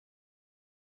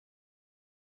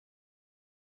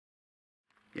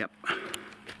Yep,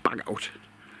 bag out.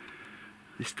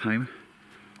 This time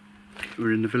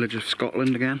we're in the village of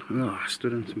Scotland again. Oh, I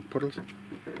stood in some puddles.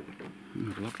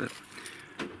 I've locked it.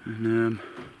 And I'm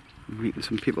meeting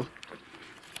some people.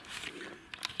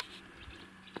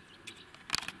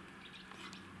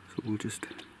 So we'll just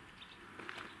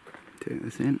take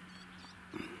this in.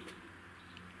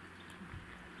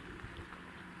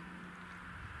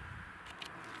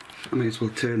 I may as well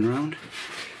turn around.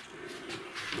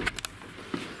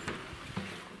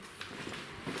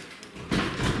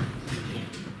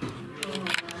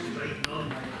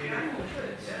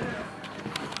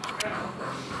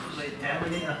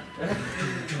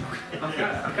 I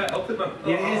can't help it, man.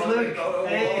 It is, look.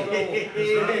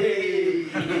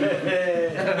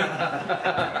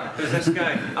 Who's this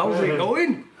guy? How's it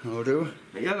going? How do?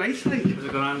 Yeah, nicely. How's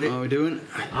it going, Andy? How are we doing?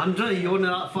 Andrew, you're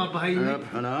not that far behind me.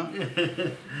 I know.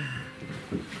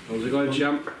 How's it going,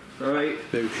 champ? Alright.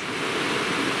 Boosh.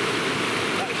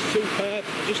 That is superb.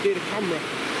 I just need a camera.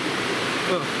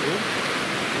 Oh,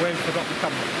 Wayne forgot the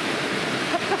camera.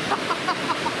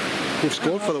 We've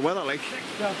scored for the weather, like.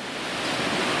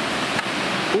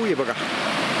 Oh, you bugger.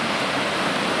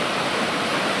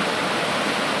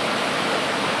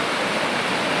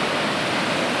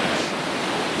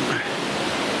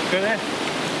 Go there.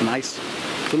 Nice.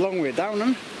 It's a long way down,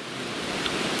 then.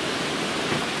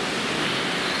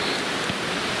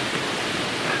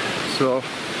 So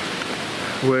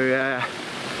we're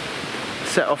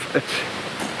set off at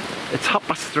it's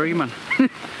 3:30, man.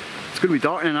 It's gonna be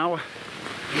dark in an hour.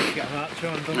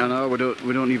 I know, we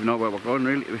don't even know where we're going,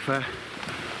 really, to be fair.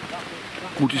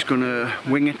 We're just gonna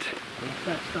wing it,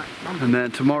 and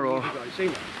then tomorrow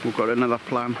we've got another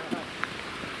plan.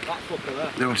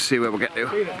 Then we'll see where we get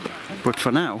to. But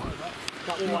for now,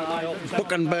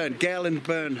 book and burn, girl and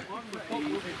burn.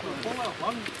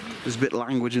 There's a bit of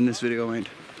language in this video, mate.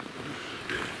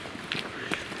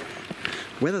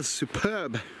 Weather's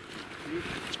superb.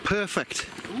 It's perfect.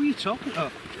 Who are you talking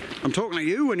to? I'm talking to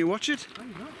you when you watch it.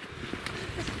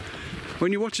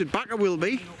 When you watch it back, it will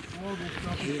be.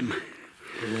 Him.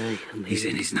 He's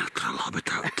in his natural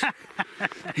habitat.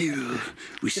 Here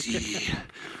we see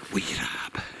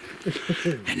Weirab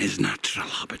in his natural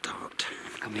habitat.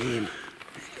 Come in.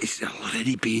 He's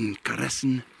already been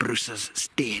caressing Bruce's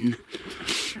stain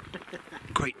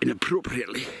quite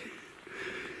inappropriately.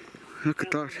 Look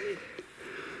at that.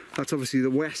 That's obviously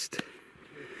the west.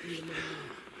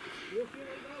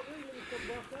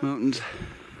 Mountains.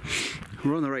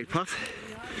 We're on the right path.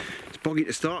 It's boggy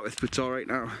to start with, but it's alright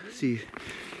now. See,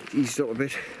 it's eased up a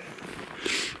bit.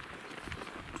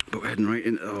 But we're heading right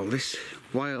into all this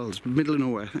wild, middle of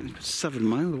nowhere. I think it's 7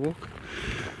 mile walk.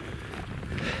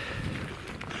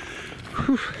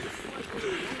 Whew.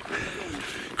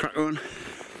 Crack on.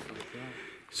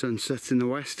 Sun sets in the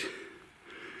west.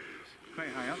 Quite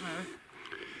high up now.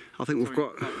 I think we've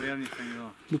got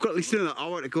at least another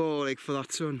hour to go, like, for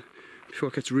that sun before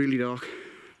it gets really dark.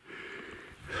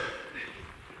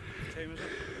 What time is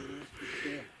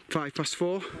it?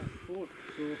 4:05. So,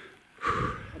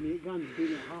 I mean, it guns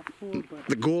being at 4:30, but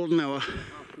The golden hour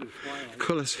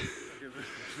colours.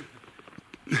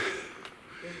 The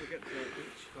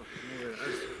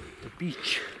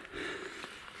beach.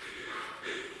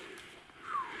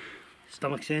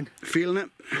 Stomach's in. Feeling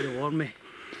it? You warm me.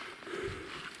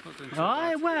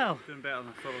 Aye, well. doing better than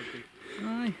I thought it would be.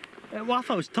 Aye. Well, I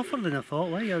thought it was tougher than I thought.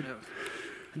 Like, I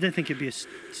didn't think it'd be as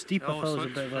steep. I thought it was a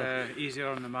bit of a easier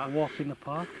on the map. walk in the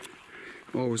park.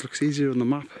 Always looks easier on the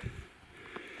map.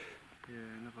 Yeah,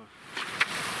 never.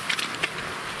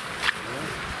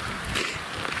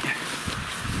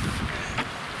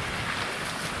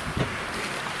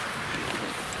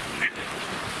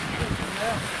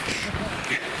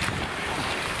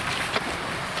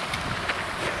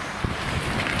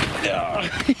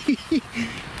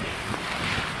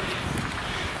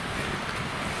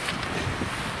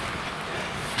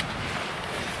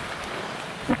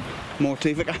 More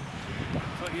tea, Vicar.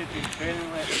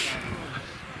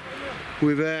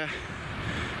 We've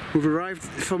arrived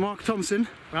for Mark Thompson.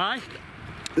 Right.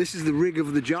 This is the rig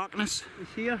of the Jarkness.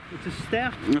 It's here. It's a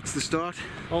step That's the start,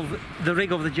 of the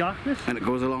rig of the Jarkness. and it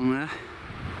goes along there.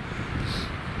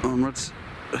 Onwards.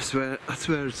 That's where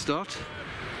it starts.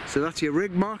 So that's your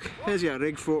rig, Mark. Here's your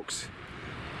rig, folks.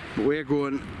 But we're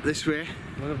going this way.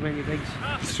 One of many rigs.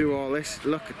 Through all this.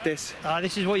 Look at this.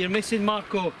 This is what you're missing,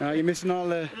 Marco. You're missing all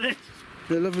the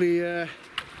lovely.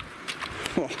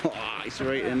 Oh, it's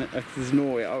right in it. There's no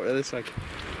way out of this. Like,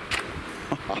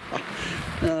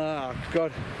 oh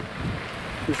God,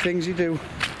 the things you do.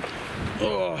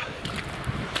 Oh,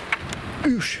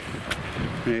 oosh.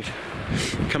 Right,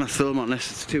 can I film on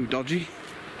this? It's too dodgy.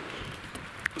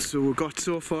 So we got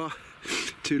so far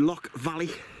to Loch Valley,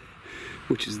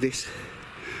 which is this.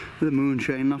 The moon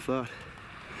shining off that.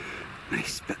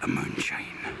 Nice bit of moonshine.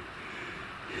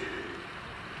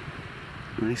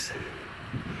 Nice.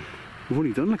 We've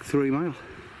only done like 3 miles.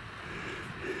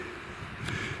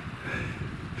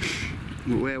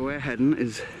 But where we're heading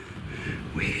is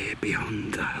way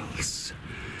beyond the hills.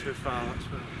 Too far, that's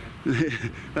well.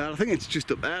 Well, I think it's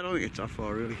just up there. I don't think it's that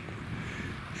far really.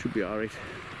 Should be alright.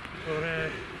 Or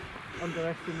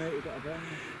underestimated it a bit.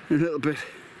 A little bit.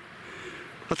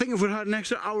 I think if we had an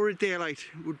extra hour of daylight,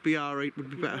 it would be alright,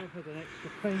 would be better.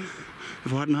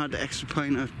 If I hadn't had the extra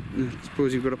pint, I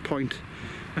suppose you've got a pint.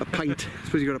 A pint. I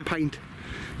suppose you've got a pint.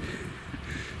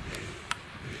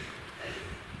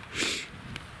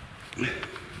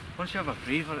 Once you have a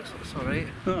breather, it's alright.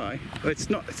 Alright. It's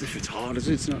not as if it's hard, is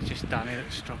it? It's not. It's just Danny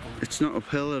that struggled. It's not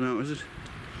uphill now, is it?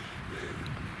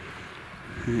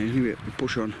 Anyway, we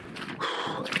push on.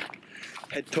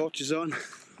 Head torches on.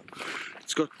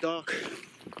 It's got dark.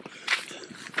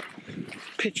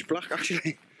 Pitch black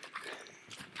actually.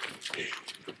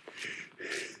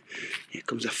 Here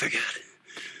comes a figure.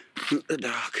 Not the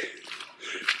dark.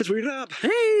 It's wee Rab.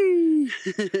 Hey!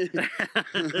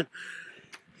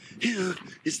 Here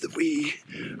is the wee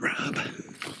Rab.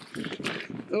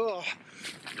 Oh,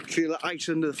 feel the ice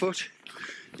under the foot.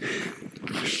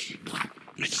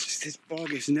 It's just this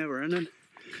bog is never ending.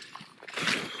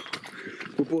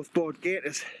 We're both bored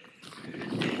gators.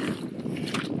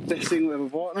 Best thing we ever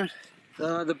bought on it.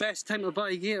 The best time to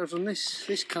buy gators on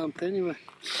this camp anyway.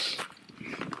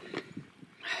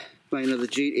 Mine are the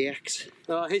GTX.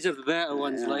 Oh, his are the better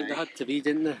ones, like they had to be,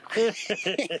 didn't they?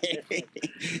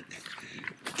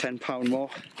 £10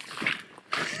 more.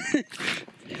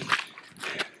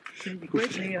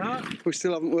 We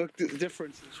still haven't worked out the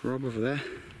difference. It's Rob over there.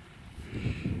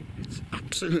 It's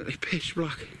absolutely pitch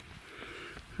black.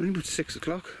 I think it's 6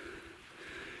 o'clock.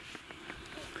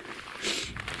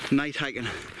 Night hiking.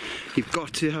 You've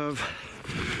got to have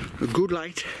a good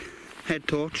light, head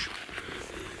torch.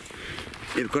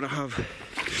 You've got to have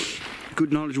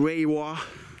good knowledge where you are,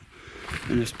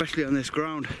 and especially on this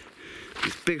ground.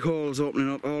 There's big holes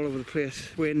opening up all over the place.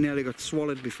 Wayne nearly got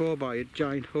swallowed before by a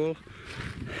giant hole.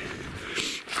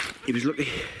 He was lucky.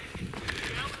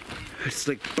 It's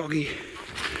like boggy,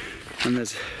 and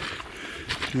there's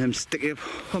them sticky up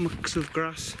hummocks of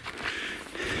grass.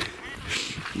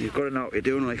 You've got to know what you're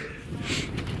doing, like.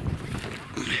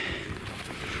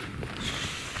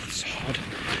 It's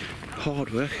hard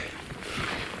work.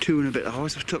 2 and a bit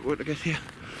hours I've took to get here.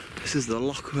 This is the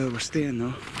Loch where we're staying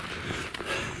though.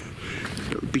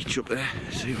 Little beach up there,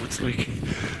 see what it's like.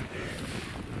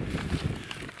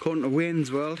 According to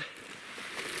Wayne's World,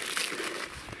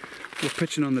 we're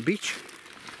pitching on the beach.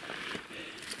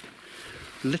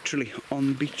 Literally on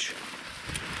the beach.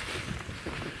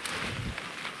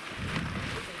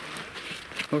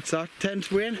 What's that tent,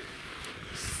 Wayne?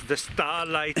 The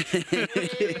starlight. Let's have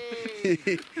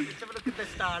a look at the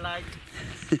starlight.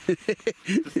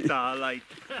 The starlight.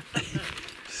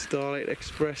 Starlight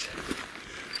Express.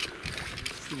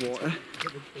 It's the water.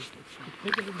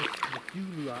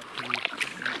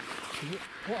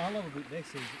 What I love about this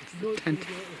is it's Tent.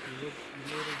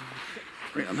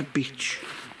 Right on the beach.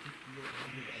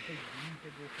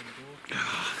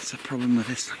 Oh, that's a problem with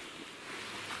this.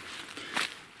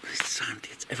 It's sandy,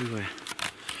 it's everywhere.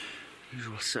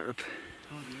 Usual setup.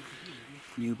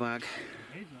 New bag.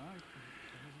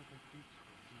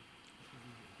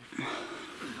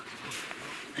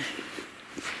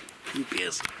 New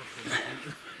beers.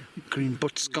 Green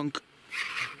butt skunk.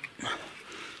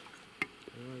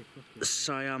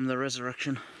 Siam the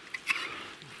Resurrection.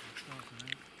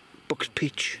 Buck's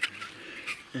Peach.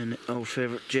 And our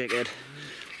favourite Jakehead.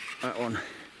 That one.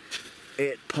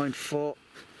 8.4.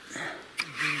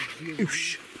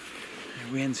 Oosh.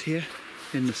 Wayne's here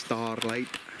in the starlight.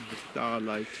 The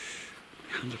starlight.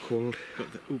 Hands are cold.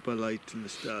 Got the uber light and the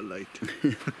starlight.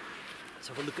 Let's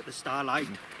have a look at the starlight.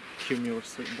 Cumulus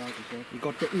sitting back as well. You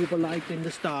got the uber light in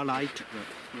the starlight.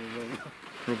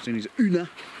 Rob's in his Una.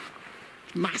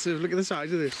 It's massive, look at the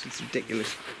size of this, it's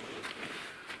ridiculous.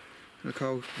 Look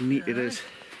how neat it is.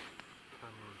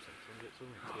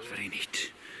 Oh, very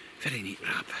neat. Very neat,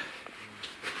 Rob.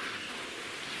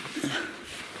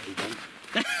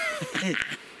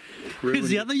 Where's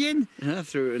the other yin? Yeah, I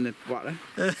threw it in the water.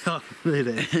 Oh,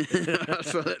 really?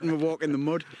 That's for letting me walk in the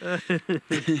mud.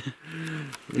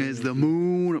 There's the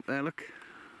moon up there, look.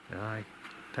 Aye,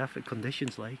 perfect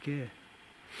conditions like here.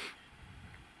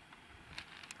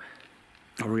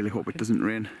 I really hope it doesn't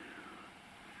rain.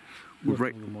 We're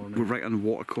right on the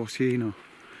water course here, you know.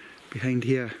 Behind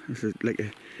here, it's like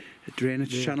a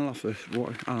drainage channel off the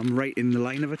water, and I'm right in the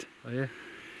line of it. Oh yeah.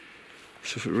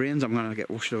 So if it rains, I'm gonna get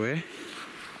washed away.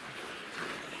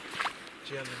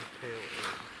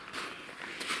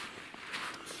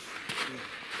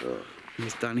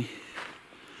 Here's Danny.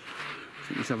 I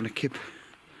think he's having a kip.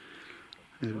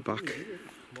 He'll be back.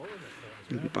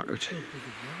 He'll be back out.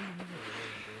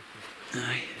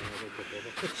 Aye.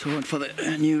 So I went for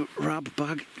the new Rab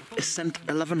bag. Ascent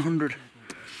 1100.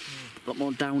 A lot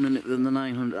more down in it than the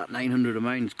 900. That 900 of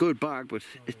mine. It's a good bag, but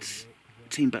it's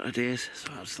seen better days.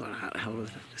 So I just thought, how the hell with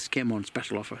it? This came on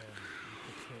special offer.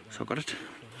 So I got it.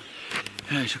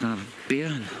 Yeah, so I'm gonna have a beer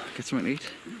and get something to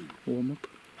eat. Warm up.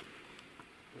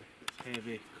 It's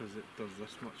heavy because it does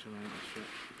this much amount of shit.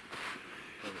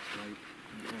 But it's light.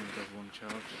 It only does one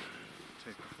charge.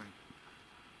 Take the thing.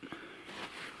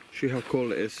 See how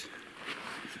cold it is.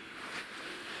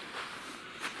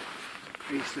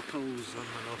 Ice the coals on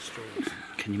my nostrils.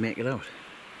 Can you make it out?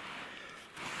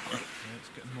 Yeah, it's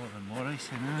getting more and more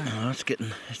icy now. Oh, it's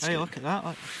getting. Hey, look at that.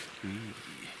 Look.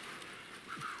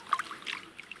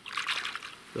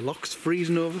 The loch's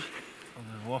freezing over. And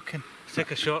we're walking. Let's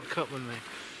take a shortcut when we.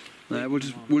 Nah,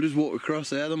 we'll just walk across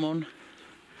there, them on.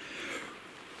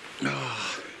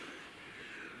 Oh.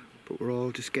 But we're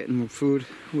all just getting food.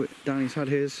 Danny's had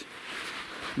his.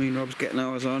 Me and Rob's getting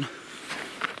ours on.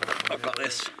 I've got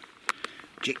this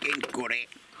chicken curry.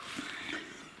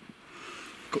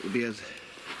 Couple of beers.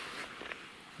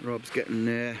 Rob's getting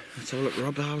let's have a look.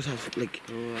 Rob's house has like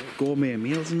gourmet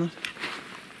meals and that.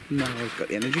 No, I've got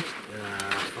the energy.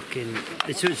 Fucking,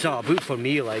 it's all about for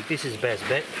me. Like this is the best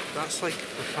bit. That's like the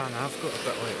fan I've got, a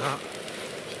bit like that.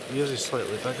 Yours is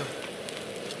slightly bigger.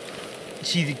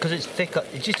 See, because it's thicker,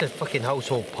 it's just a fucking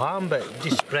household pan, but it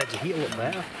just spreads the heat a little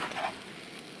better.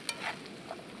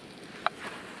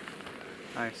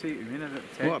 I see what you mean.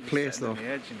 What a place though.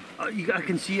 I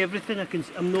can see everything.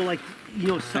 I'm not like, you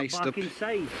know, sat Iced back up.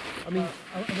 inside. I mean,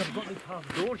 I've got like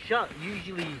half door shut.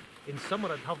 Usually in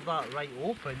summer I'd have that right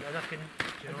open, and I can.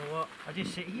 Do you know what? I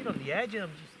just sit here on the edge, and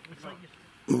I'm just. It's like just.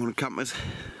 Morning campers.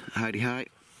 Howdy hi.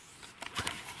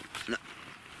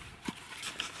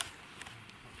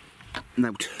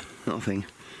 Note, little thing.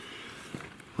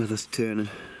 Weather's turning.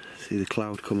 See the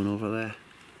cloud coming over there.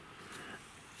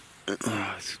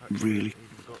 Oh, it's really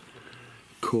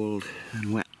cold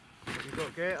and wet. You've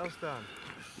got gators down.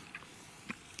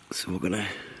 So we're gonna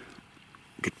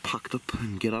get packed up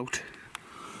and get out.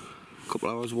 A couple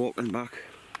hours walking back.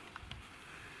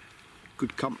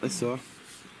 Good camp this though.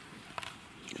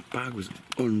 The bag was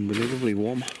unbelievably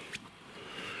warm.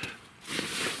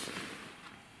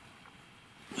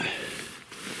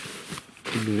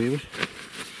 Can you believe it?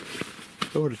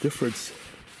 Oh, what a difference.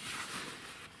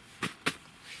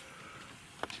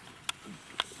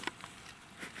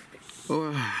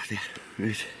 Oh, there,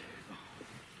 right.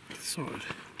 Sorted.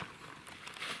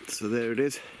 So there it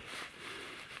is.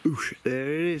 Oosh,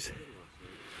 there it is.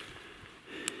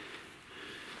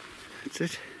 That's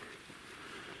it.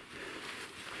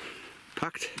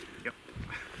 Packed? Yep.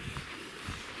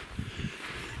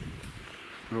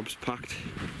 Rob's packed.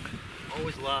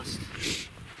 Always last.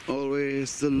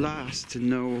 Always the last to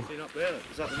know. See up there?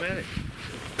 Is that the medic?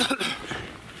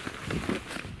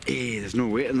 Hey, there's no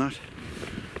weight in that.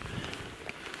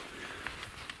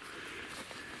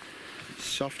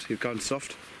 Soft, you've gone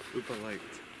soft. Uber light.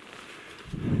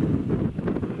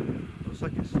 Looks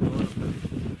like it's snowing up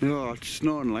there. No, it's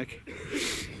snowing like.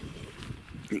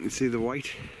 You can see the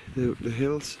white, the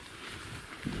hills.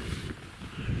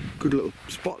 Good little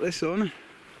spot this, isn't it?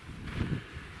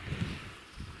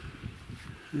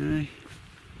 Aye.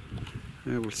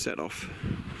 Yeah, we'll set off.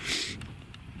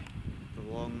 The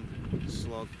long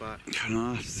slog back. I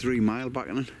know, it's 3 mile back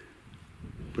in it.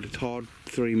 But it's hard,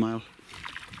 3 mile.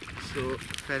 So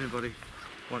if anybody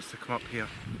wants to come up here,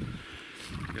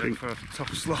 you're in for a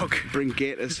tough slog. Bring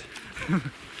gaiters.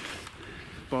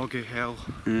 Boggy hell.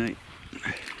 Right.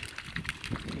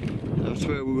 That's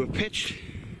where we were pitched.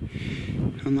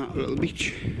 On that little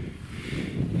beach.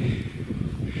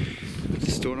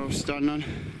 The stone I was standing on.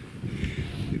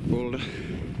 Big boulder.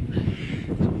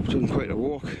 Doing quite a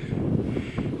walk.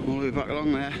 All the way back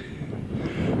along there.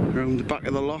 Around the back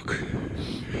of the loch.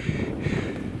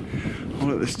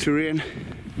 All of this terrain.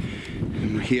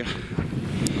 And we're here.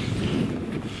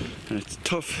 And it's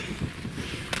tough.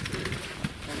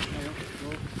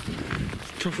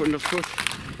 It's tough underfoot.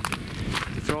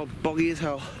 It's all boggy as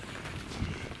hell.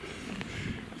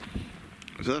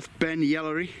 So that's Ben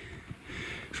Yellery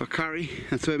for Carrie.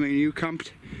 That's where me and you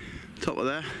camped. Top of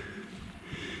there.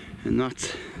 And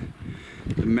that's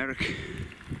the Merrick.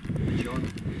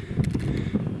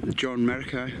 The John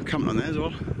Merrick. I camped on there as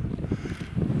well.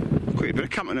 quite a bit of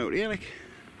camping out here, like.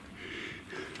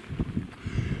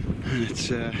 And it's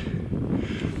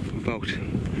about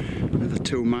another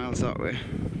 2 miles that way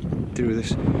through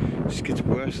this. It just gets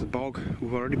worse, the bog.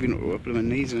 We've already been up to my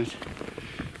knees in it.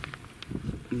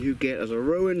 New gators are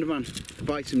ruined, man. To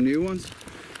buy some new ones.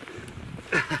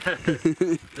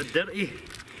 They're dirty.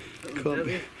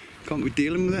 Can't be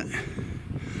dealing with it.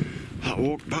 That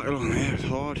walk back along there is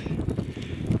hard.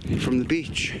 From the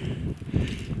beach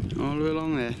all the way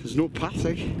along there. There's no path,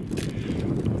 like.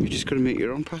 You just got to make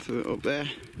your own path of it up there,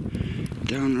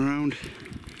 down around,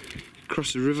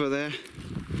 across the river there,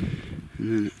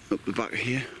 and then up the back of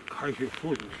here. Can't get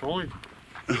frozen solid.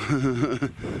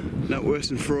 Not worse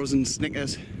than frozen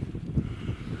Snickers.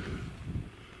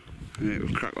 Right,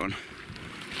 we'll crack on.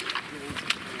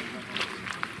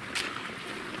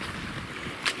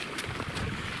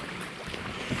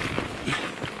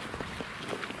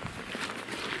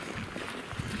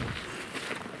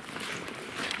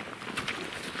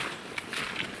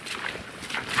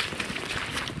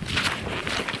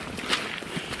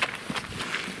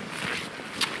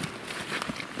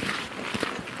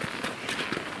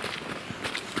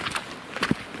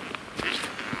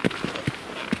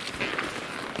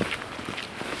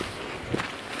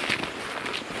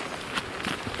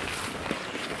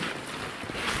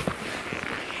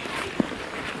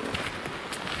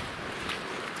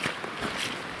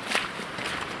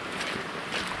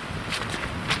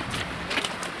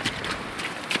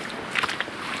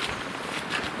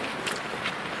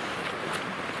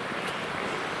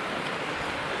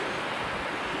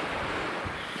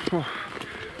 Oh,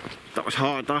 that was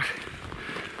hard, that.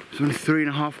 It was only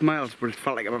 3.5 miles, but it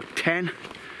felt like about 10.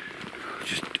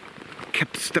 Just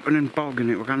kept stepping in bog and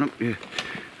it was going up you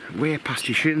way past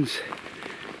your shins.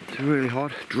 It's really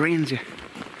hard, drains you.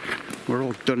 We're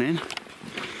all done in.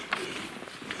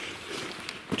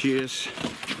 Cheers.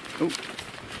 Oh.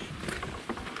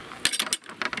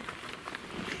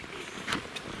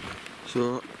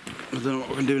 So, I don't know what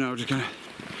we're going to do now, just going to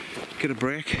get a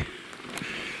break.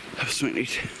 Have something to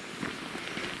eat.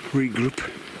 Regroup.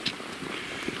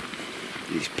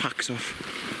 These packs off.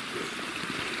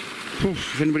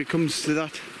 If anybody comes to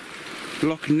that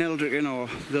Loch Neldricken or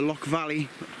the Loch Valley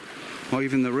or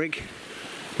even the rig,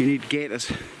 you need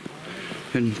gaiters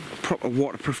and proper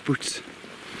waterproof boots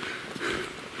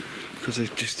because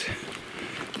it just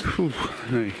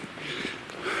I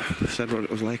said what it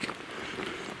was like.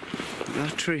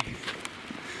 That tree.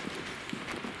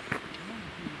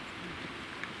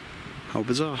 How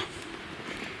bizarre.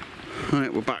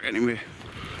 Right, we're back anyway,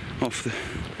 off the,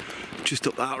 just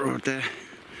up that road there,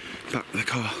 back to the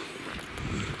car.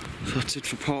 So that's it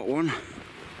for part 1.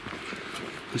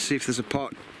 Let's see if there's a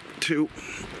part 2.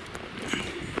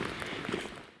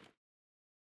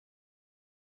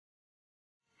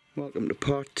 Welcome to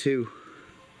part 2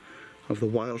 of the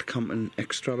Wildcamping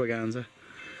extravaganza.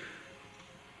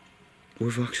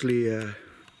 We've actually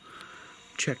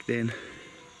checked in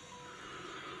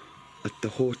at the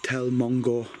Hotel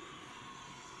Mongo.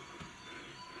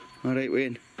 Alright,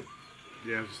 Wayne?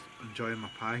 Yeah, I was enjoying my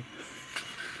pie.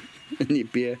 And your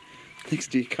beer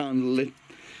next to your candle lit.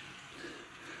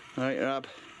 Alright, Rab?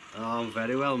 Oh, I'm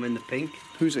very well, I'm in the pink.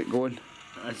 Who's it going?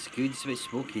 It's good, it's a bit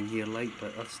smoky in here, like,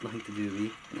 but that's nothing to do with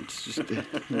me. It's just the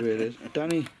way it is.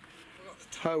 Danny,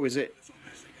 how is it?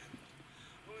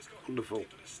 Wonderful.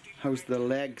 How's the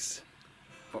legs?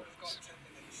 Fox.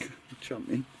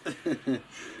 Jumping.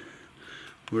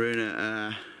 We're in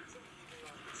a,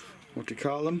 what do you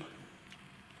call them?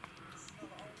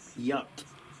 Yacht.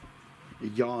 A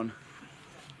yarn.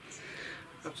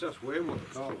 That's way what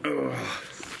they call it.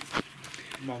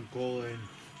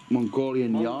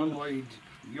 Mongolian yarn. Mongoloid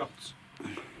yachts.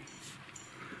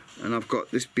 And I've got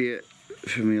this beer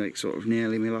for me, like sort of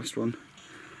nearly my last one.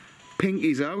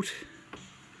 Pinky's out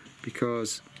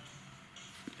because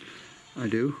I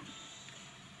do.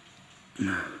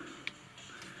 So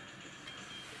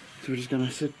we're just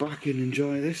gonna sit back and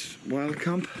enjoy this wild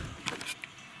camp.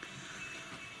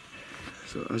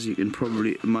 So as you can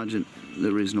probably imagine,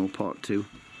 there is no part 2.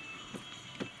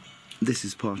 This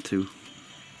is part 2.